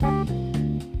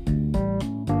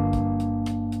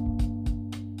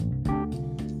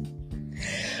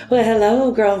Well,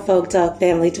 hello, Grown Folk Talk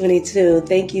Family 22.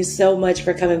 Thank you so much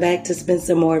for coming back to spend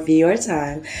some more of your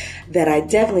time that I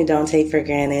definitely don't take for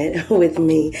granted with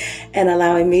me and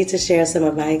allowing me to share some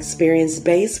of my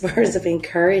experience-based words of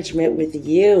encouragement with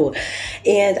you.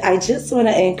 And I just want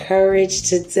to encourage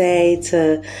today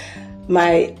to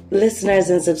my listeners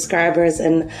and subscribers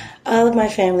and all of my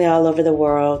family all over the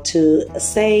world to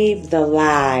save the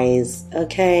lies,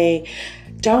 okay?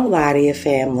 Don't lie to your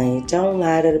family. Don't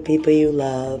lie to the people you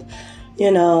love.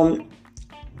 You know,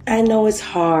 I know it's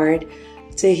hard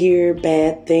to hear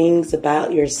bad things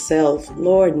about yourself.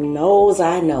 Lord knows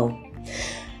I know.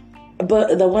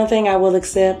 But the one thing I will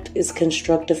accept is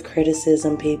constructive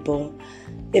criticism, people.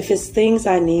 If it's things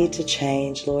I need to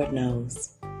change, Lord knows.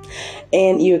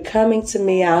 And you're coming to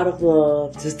me out of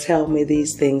love to tell me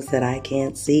these things that I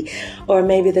can't see, or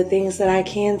maybe the things that I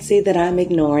can see that I'm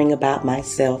ignoring about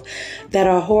myself, that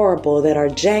are horrible, that are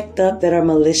jacked up, that are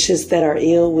malicious, that are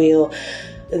ill will,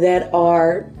 that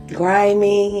are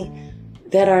grimy,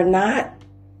 that are not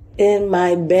in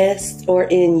my best or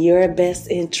in your best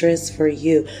interest for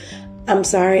you. I'm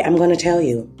sorry, I'm going to tell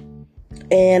you.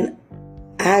 And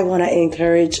I want to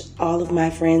encourage all of my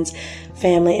friends,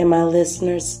 family, and my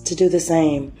listeners to do the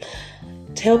same.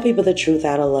 Tell people the truth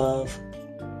out of love.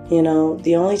 You know,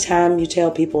 the only time you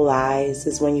tell people lies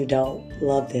is when you don't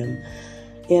love them.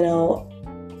 You know,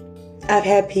 I've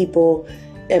had people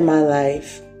in my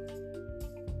life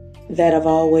that have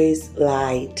always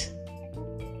lied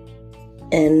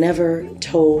and never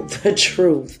told the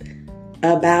truth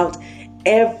about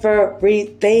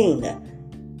everything.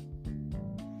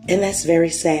 And that's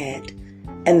very sad.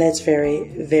 And that's very,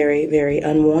 very, very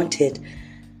unwanted.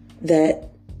 That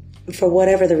for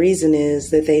whatever the reason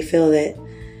is, that they feel that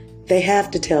they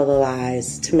have to tell the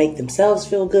lies to make themselves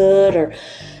feel good, or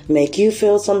make you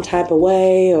feel some type of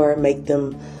way, or make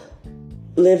them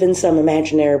live in some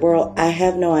imaginary world. I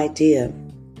have no idea.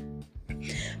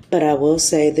 But I will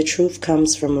say the truth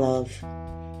comes from love.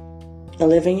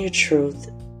 Live in your truth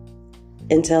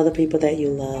and tell the people that you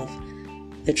love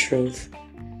the truth.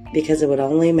 Because it would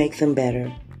only make them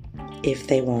better if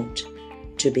they want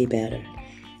to be better.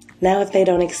 Now, if they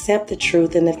don't accept the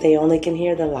truth, and if they only can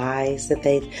hear the lies that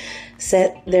they've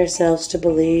set themselves to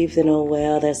believe, then oh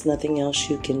well, there's nothing else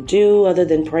you can do other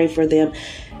than pray for them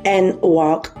and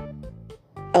walk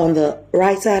on the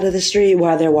right side of the street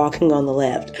while they're walking on the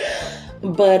left.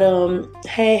 But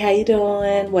hey, how you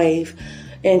doing? Wave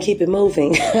and keep it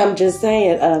moving. I'm just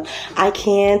saying, I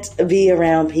can't be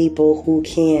around people who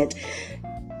can't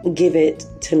give it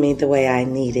to me the way I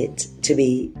need it to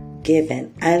be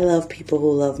given. I love people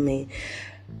who love me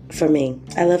for me.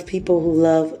 I love people who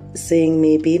love seeing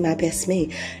me be my best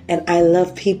me. And I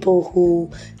love people who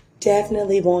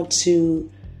definitely want to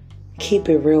keep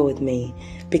it real with me,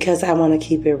 because I want to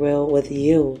keep it real with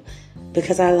you,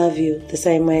 because I love you the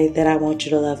same way that I want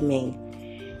you to love me.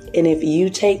 And if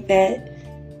you take that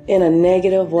in a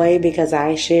negative way because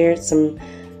I shared some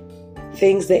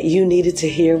things that you needed to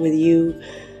hear with you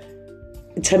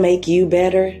to make you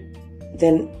better,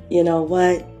 then you know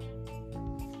what?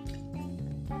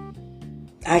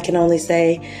 I can only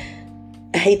say,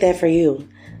 I hate that for you.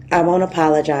 I won't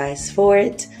apologize for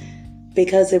it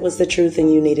because it was the truth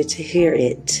and you needed to hear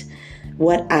it.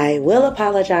 What I will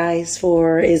apologize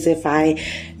for is if I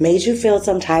made you feel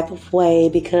some type of way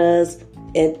because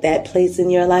at that place in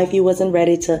your life you wasn't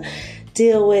ready to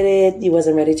deal with it. You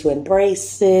wasn't ready to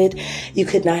embrace it. You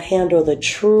could not handle the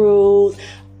truth.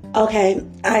 Okay,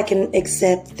 I can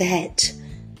accept that.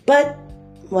 But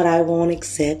what I won't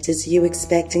accept is you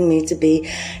expecting me to be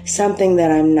something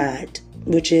that I'm not,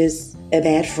 which is a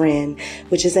bad friend,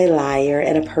 which is a liar,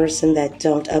 and a person that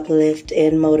don't uplift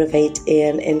and motivate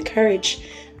and encourage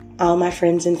all my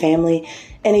friends and family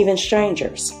and even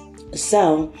strangers.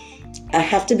 So I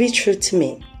have to be true to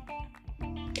me.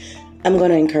 I'm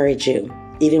going to encourage you,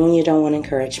 even when you don't want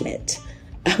encouragement.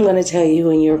 I'm going to tell you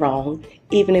when you're wrong,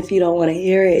 even if you don't want to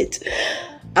hear it.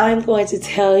 I'm going to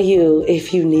tell you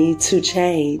if you need to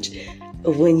change,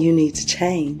 when you need to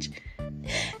change.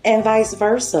 And vice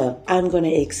versa. I'm going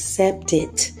to accept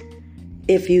it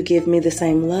if you give me the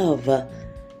same love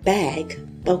back.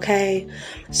 Okay?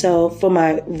 So for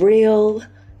my real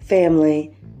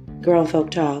family, Grown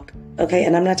Folk Talk, okay?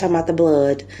 And I'm not talking about the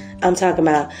blood. I'm talking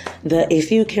about the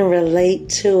if you can relate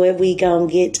to it, we gonna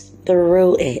get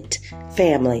through it.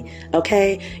 Family,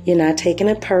 okay? You're not taking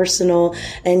it personal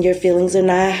and your feelings are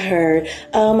not hurt.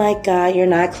 Oh my God, you're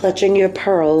not clutching your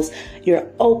pearls. You're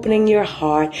opening your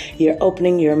heart, you're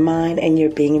opening your mind, and you're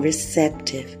being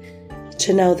receptive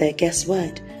to know that, guess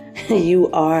what?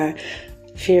 You are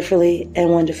fearfully and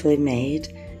wonderfully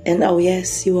made. And oh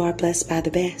yes, you are blessed by the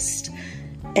best.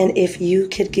 And if you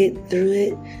could get through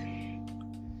it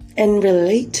and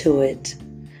relate to it,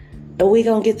 we're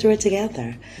going to get through it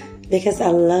together. Because I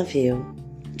love you.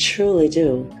 Truly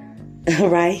do.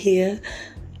 Right here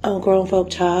on Grown Folk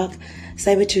Talk.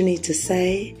 Say what you need to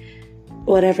say.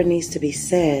 Whatever needs to be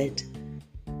said.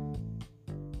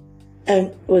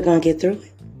 And we're going to get through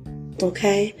it.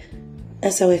 Okay?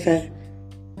 And so if I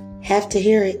have to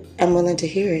hear it, I'm willing to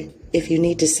hear it. If you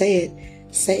need to say it,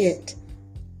 say it.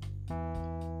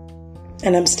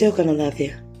 And I'm still going to love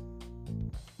you.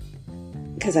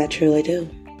 Because I truly do.